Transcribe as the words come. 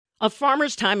A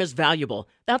farmer's time is valuable.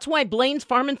 That's why Blaine's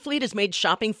Farm and Fleet has made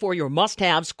shopping for your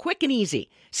must-haves quick and easy.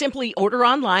 Simply order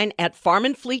online at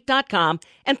farmandfleet.com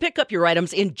and pick up your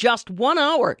items in just 1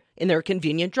 hour in their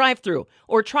convenient drive-thru.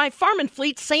 Or try Farm and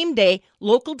Fleet's same-day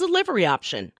local delivery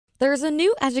option. There's a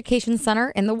new education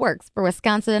center in the works for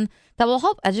Wisconsin that will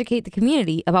help educate the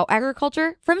community about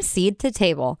agriculture from seed to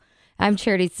table. I'm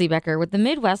Charity Seebecker with the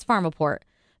Midwest Farm Report.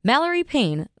 Mallory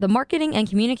Payne, the Marketing and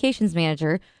Communications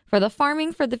Manager for the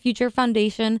Farming for the Future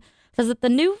Foundation, says that the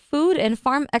new Food and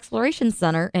Farm Exploration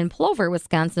Center in Plover,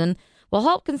 Wisconsin, will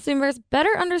help consumers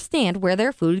better understand where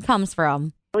their food comes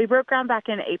from. We broke ground back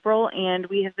in April, and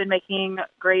we have been making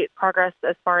great progress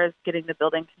as far as getting the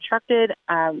building constructed.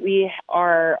 We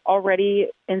are already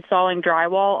installing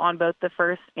drywall on both the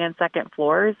first and second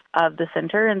floors of the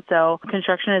center, and so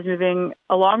construction is moving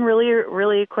along really,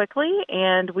 really quickly,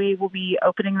 and we will be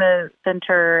opening the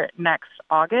center next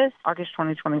August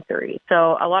 2023.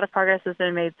 So a lot of progress has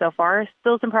been made so far.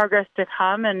 Still some progress to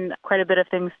come and quite a bit of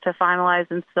things to finalize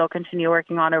and still continue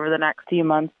working on over the next few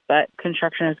months, but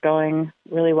construction is going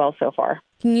really well so far.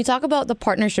 Can you talk about the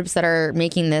partnerships that are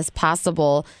making this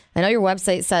possible? I know your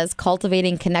website says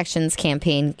Cultivating Connections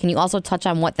campaign. Can you also touch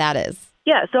on what that is?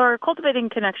 Yeah, so our Cultivating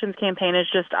Connections campaign is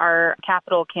just our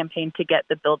capital campaign to get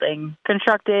the building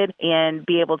constructed and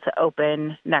be able to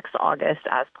open next August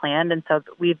as planned. And so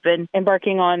we've been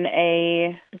embarking on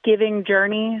a giving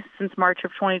journey since March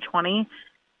of 2020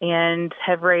 and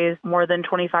have raised more than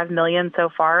 $25 million so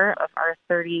far of our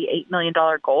 $38 million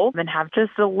goal and have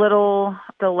just a little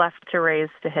left to raise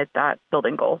to hit that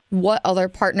building goal. What other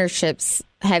partnerships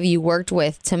have you worked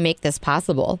with to make this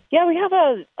possible? Yeah, we have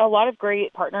a lot of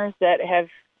great partners that have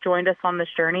joined us on this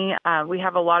journey. We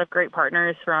have a lot of great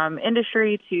partners from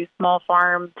industry to small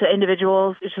farm to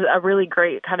individuals. It's just a really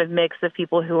great kind of mix of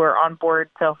people who are on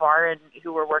board so far and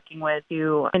who we're working with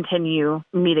to continue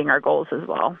meeting our goals as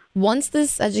well. Once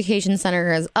this education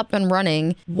center is up and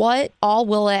running, what all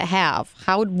will it have?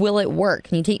 How will it work?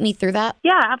 Can you take me through that?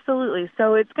 Yeah, absolutely.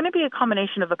 So it's going to be a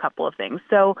combination of a couple of things.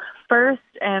 So first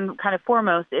and kind of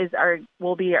foremost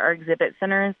will be our exhibit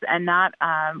centers, and that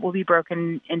will be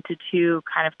broken into two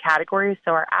kind of categories.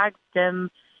 So our Ag STEM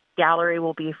gallery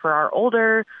will be for our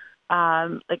older,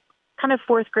 kind of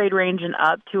fourth grade range and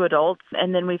up to adults.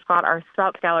 And then we've got our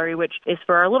Sprouts gallery, which is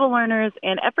for our little learners.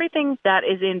 And everything that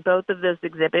is in both of those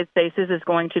exhibit spaces is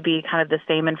going to be kind of the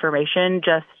same information,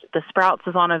 just the Sprouts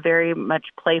is on a very much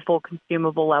playful,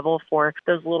 consumable level for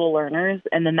those little learners.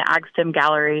 And then the Ag STEM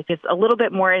gallery is a little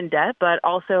bit more in depth, but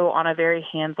also on a very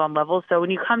hands-on level. So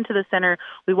when you come to the center,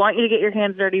 we want you to get your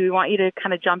hands dirty. We want you to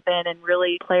kind of jump in and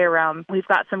really play around. We've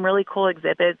got some really cool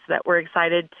exhibits that we're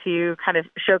excited to kind of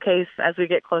showcase as we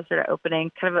get closer to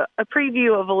opening. Kind of a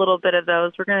preview of a little bit of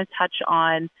those. We're going to touch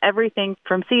on everything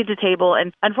from seed to table.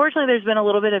 And unfortunately, there's been a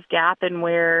little bit of gap in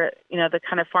where, the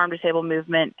kind of farm to table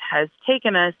movement has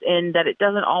taken us, in that it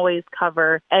doesn't always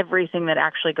cover everything that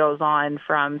actually goes on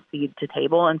from seed to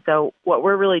table. And so what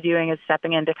we're really doing is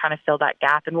stepping in to kind of fill that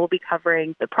gap. And we'll be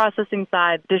covering the processing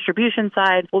side, distribution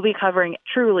side. We'll be covering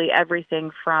truly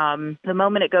everything from the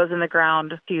moment it goes in the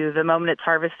ground to the moment it's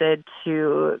harvested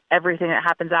to everything that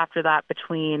happens after that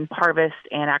between harvest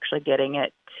and actually getting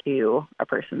it to a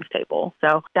person's table.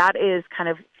 So that is kind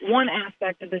of one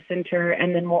aspect of the center.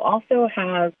 And then we'll also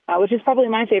have, which is probably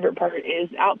my favorite part, is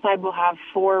outside we'll have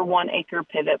 4 1-acre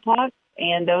pivot plots.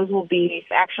 And those will be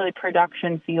actually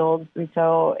production fields. And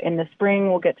so in the spring,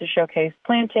 we'll get to showcase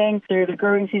planting. Through the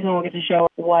growing season, we'll get to show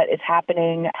what is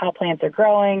happening, how plants are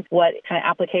growing, what kind of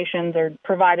applications are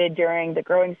provided during the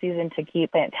growing season to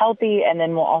keep plants healthy. And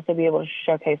then we'll also be able to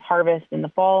showcase harvest in the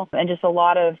fall and just a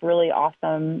lot of really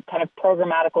awesome kind of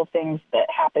programmatical things that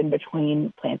happen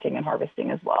between planting and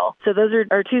harvesting as well. So those are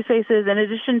our two spaces. In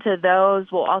addition to those,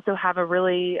 we'll also have a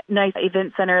really nice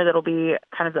event center that'll be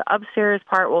kind of the upstairs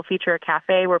part. Will feature a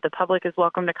cafe where the public is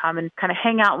welcome to come and kind of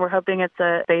hang out. And we're hoping it's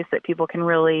a space that people can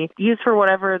really use for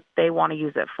whatever they want to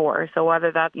use it for. So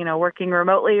whether that's, working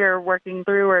remotely or working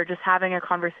through or just having a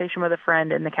conversation with a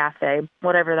friend in the cafe,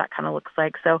 whatever that kind of looks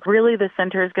like. So really the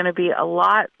center is going to be a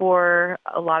lot for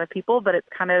a lot of people, but it's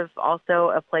kind of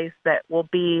also a place that will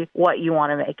be what you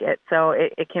want to make it. So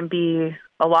it can be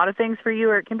a lot of things for you,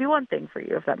 or it can be one thing for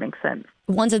you, if that makes sense.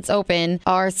 Once it's open,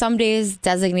 are some days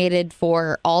designated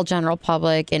for all general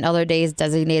public and other days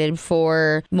designated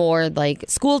for more like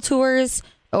school tours?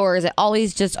 Or is it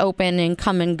always just open and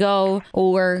come and go?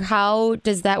 Or how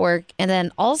does that work? And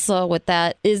then also with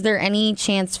that, is there any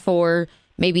chance for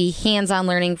maybe hands-on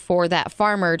learning for that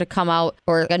farmer to come out,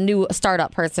 or a new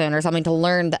startup person or something to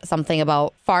learn something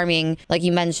about farming, like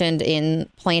you mentioned in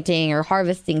planting or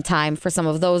harvesting time for some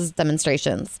of those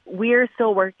demonstrations? We're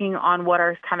still working on what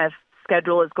our kind of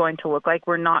schedule is going to look like.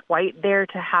 We're not quite there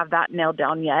to have that nailed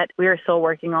down yet. We are still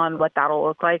working on what that'll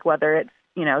look like, whether it's,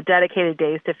 dedicated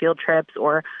days to field trips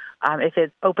or if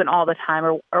it's open all the time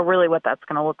or really what that's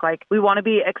going to look like. We want to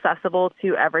be accessible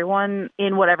to everyone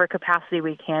in whatever capacity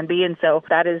we can be. And so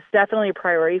that is definitely a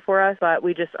priority for us, but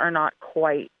we just are not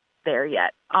quite there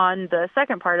yet. On the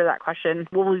second part of that question,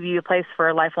 will we be a place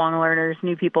for lifelong learners,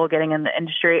 new people getting in the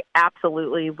industry?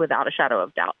 Absolutely, without a shadow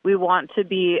of doubt. We want to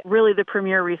be really the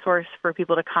premier resource for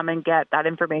people to come and get that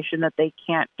information that they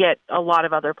can't get a lot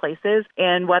of other places.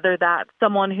 And whether that's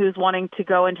someone who's wanting to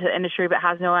go into the industry but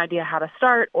has no idea how to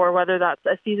start, or whether that's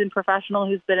a seasoned professional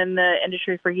who's been in the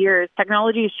industry for years,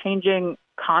 technology is changing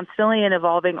constantly and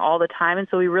evolving all the time. And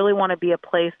so we really want to be a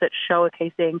place that's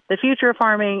showcasing the future of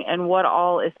farming and what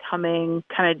all is coming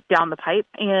kind of down the pipe.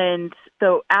 And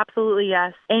so absolutely,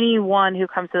 yes, anyone who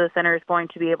comes to the center is going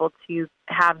to be able to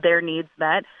have their needs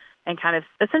met and kind of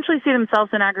essentially see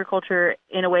themselves in agriculture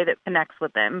in a way that connects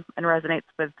with them and resonates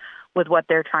with what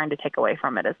they're trying to take away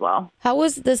from it as well. How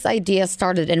was this idea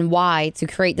started and why to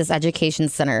create this education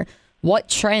center? What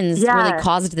trends really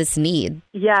caused this need?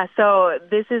 Yeah, so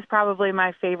this is probably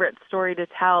my favorite story to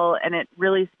tell, and it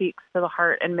really speaks to the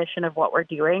heart and mission of what we're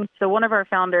doing. So one of our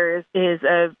founders is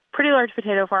a pretty large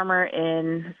potato farmer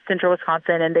in central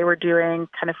Wisconsin, and they were doing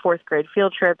kind of fourth grade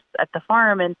field trips at the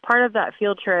farm. And part of that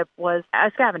field trip was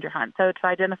a scavenger hunt. So to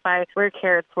identify where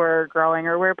carrots were growing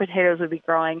or where potatoes would be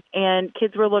growing. And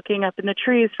kids were looking up in the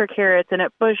trees for carrots and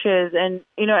at bushes. And,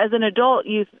 as an adult,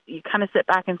 you kind of sit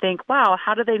back and think, wow,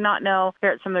 how do they not know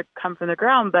carrots come from the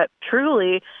ground? But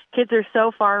truly, kids are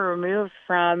so far removed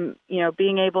from,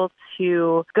 being able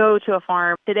to go to a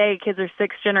farm. Today, kids are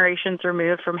 6 generations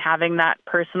removed from having that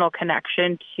personal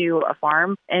connection to a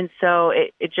farm. And so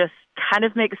it just kind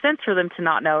of makes sense for them to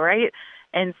not know, right?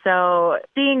 And so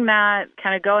seeing that,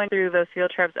 kind of going through those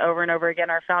field trips over and over again,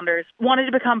 our founders wanted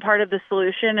to become part of the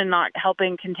solution and not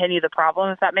helping continue the problem,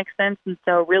 if that makes sense. And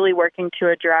so really working to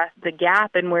address the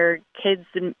gap and where kids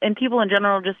and people in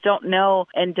general just don't know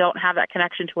and don't have that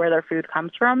connection to where their food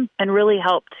comes from, and really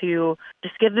help to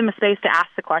just give them a space to ask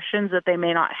the questions that they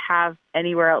may not have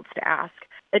anywhere else to ask.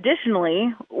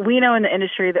 Additionally, we know in the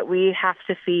industry that we have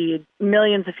to feed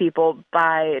millions of people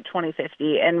by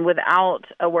 2050, and without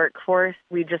a workforce,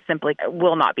 we just simply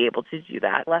will not be able to do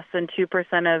that. Less than 2%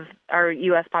 of our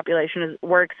U.S. population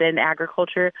works in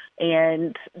agriculture,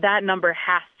 and that number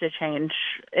has to change.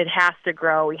 It has to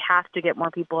grow. We have to get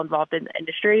more people involved in the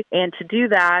industry, and to do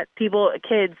that,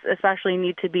 kids especially,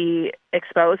 need to be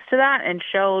exposed to that and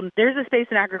shown there's a space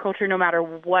in agriculture no matter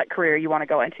what career you want to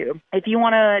go into. If you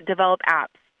want to develop apps,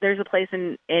 there's a place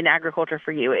in agriculture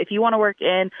for you. If you want to work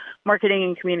in marketing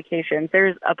and communications,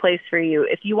 there's a place for you.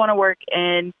 If you want to work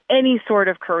in any sort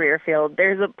of career field,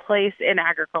 there's a place in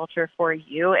agriculture for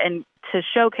you. And to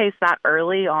showcase that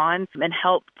early on and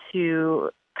help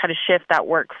to kind of shift that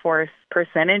workforce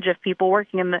percentage of people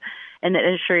working in the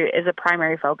industry is a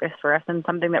primary focus for us, and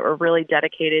something that we're really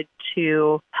dedicated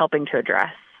to helping to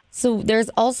address. So there's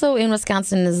also in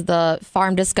Wisconsin is the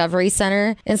Farm Discovery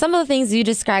Center. And some of the things you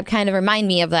described kind of remind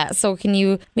me of that. So can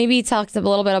you maybe talk a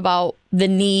little bit about the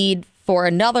need for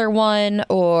another one,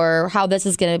 or how this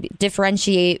is going to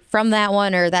differentiate from that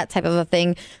one, or that type of a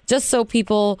thing, just so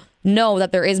people know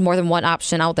that there is more than one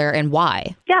option out there and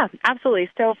why? Yeah,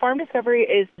 absolutely. So Farm Discovery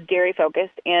is dairy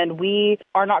focused, and we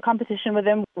are not competition with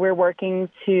them. We're working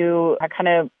to kind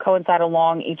of coincide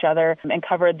along each other and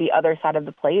cover the other side of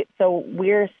the plate. So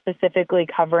we're specifically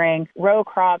covering row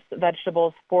crops,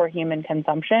 vegetables for human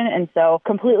consumption. And so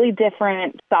completely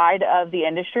different side of the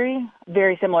industry,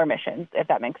 very similar missions, if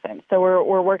that makes sense. So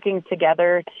we're working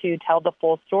together to tell the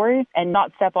full story and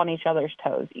not step on each other's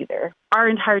toes either. Our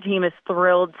entire team is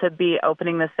thrilled to be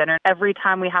opening the center. Every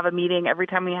time we have a meeting, every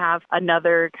time we have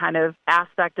another kind of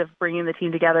aspect of bringing the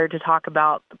team together to talk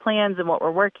about the plans and what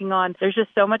we're working on, there's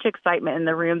just so much excitement in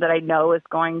the room that I know is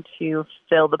going to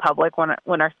fill the public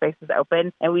when our space is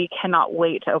open. And we cannot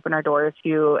wait to open our doors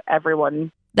to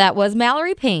everyone. That was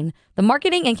Mallory Payne, the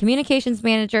Marketing and Communications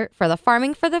Manager for the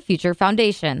Farming for the Future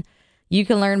Foundation. You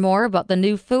can learn more about the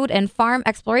new Food and Farm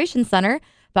Exploration Center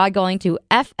by going to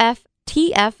FFTF.us.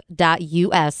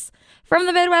 From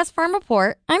the Midwest Farm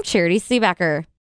Report, I'm Charity Seebecker.